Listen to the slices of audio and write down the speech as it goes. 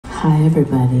Hi,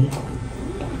 everybody.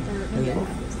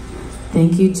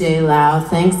 Thank you, J. Lau.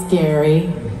 Thanks,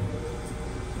 Gary.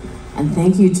 And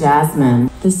thank you, Jasmine.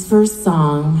 This first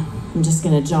song, I'm just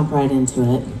gonna jump right into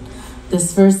it.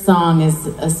 This first song is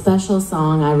a special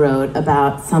song I wrote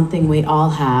about something we all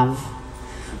have,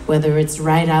 whether it's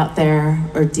right out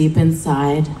there or deep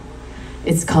inside.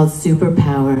 It's called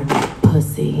Superpower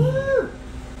Pussy.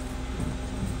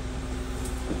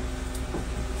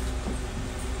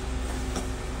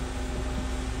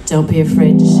 Don't be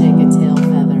afraid to shake a tail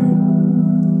feather.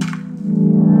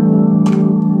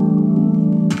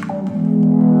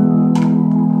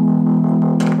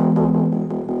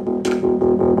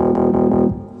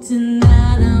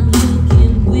 Tonight I'm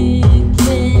looking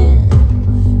wicked,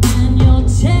 and you're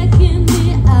checking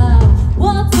me out.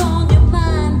 What's on your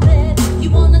mind, babe?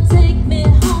 You wanna take me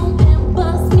home and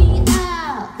bust me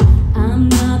out? I'm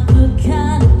not the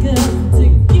kind of girl to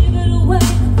give it away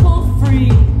for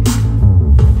free.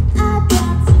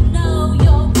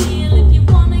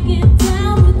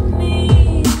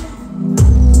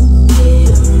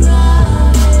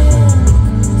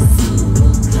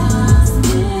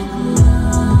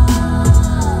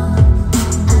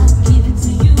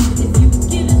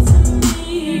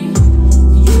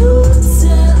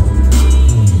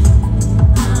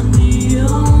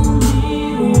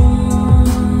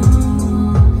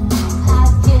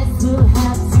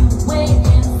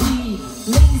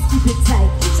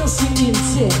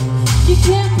 You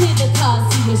can't pay the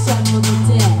cost, so you're shutting on the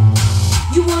debt.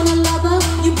 You want a lover?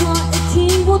 You want a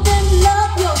king? Well then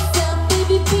love yourself,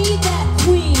 baby, be that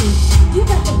queen. You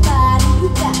got the body, you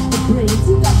got the brains,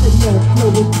 you got the nerve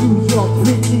flowing through your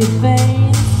pretty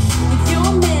veins. If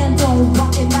your man don't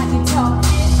walk it like he talk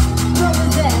it, throw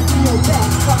his ass in your back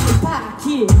fucking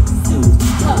pocket.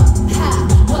 Super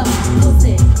power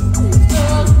pussy.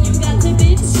 Girl, you got to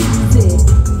be choosy.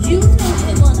 You know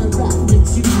they wanna rock the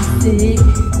juicy.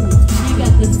 You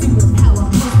got the superpower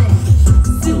pussy.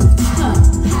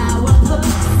 Superpower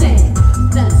pussy.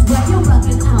 That's why you're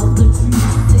rocking out the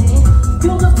juicy.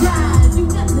 You're the prize, you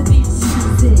got to be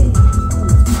choosy.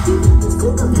 You got the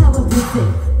superpower pussy.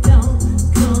 Don't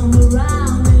come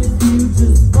around if you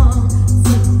just want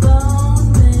to bone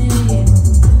me.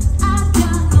 I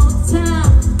got no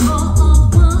time for a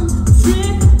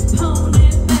one-trick pony,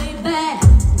 baby.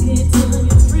 Can't tell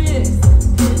your tricks.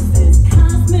 This is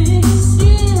cosmic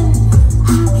shit. I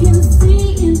can see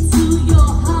into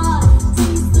your heart,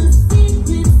 taste the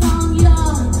secrets on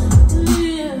your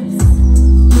lips.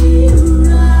 We're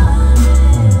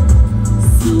running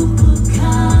super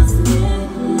cosmic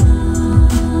love.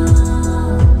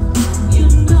 You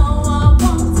know I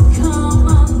want to come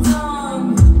undone.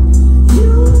 You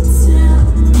tell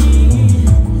me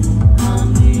I'm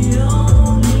the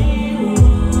only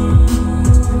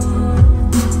one.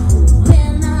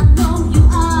 When I know you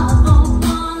are the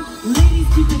one. Ladies,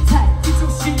 keep it tight, get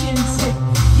your shit in check.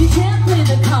 You can't play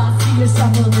the cards, so you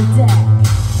shuffle the deck.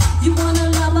 You want a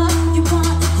lover, you want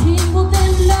a king, well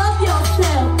then love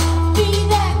yourself. Be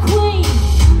that queen.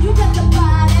 You got the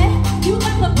body, you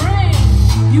got the brain,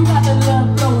 you got the love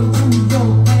flowing through your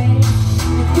veins.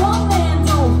 If your man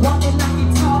don't walk it like he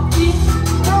talking,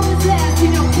 throw his ass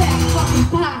in your back fucking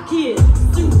pocket.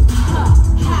 Superpower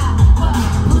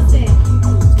pussy.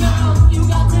 Girl, you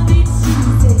got to be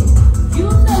choosy. You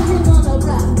know he wanna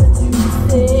rock the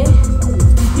juicy.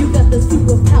 You got the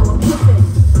superpower pussy.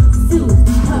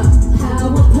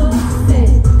 Superpower pussy.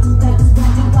 That's why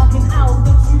you're rocking out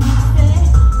the juicy.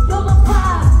 You're the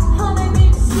prize, honey, be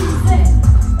choosy.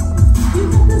 You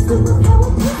got the superpower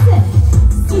pussy.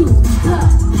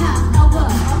 Superpower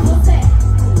pussy.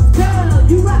 Girl,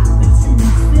 you rock the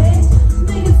juicy.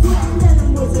 Niggas sweating, let them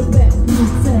know your back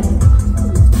pussy.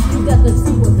 You got the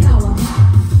superpower.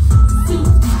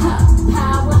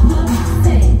 Superpower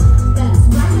pussy. That's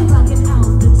why you're rocking out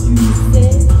the juicy.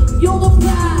 You're the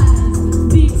prize,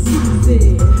 be choosy.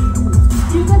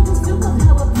 You got the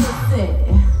superpower pussy.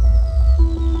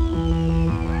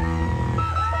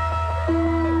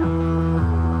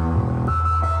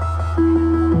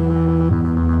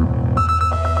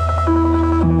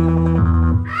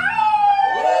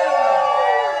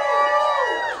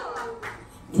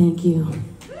 Thank you.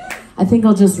 I think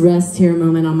I'll just rest here a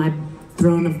moment on my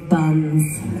throne of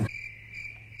buns.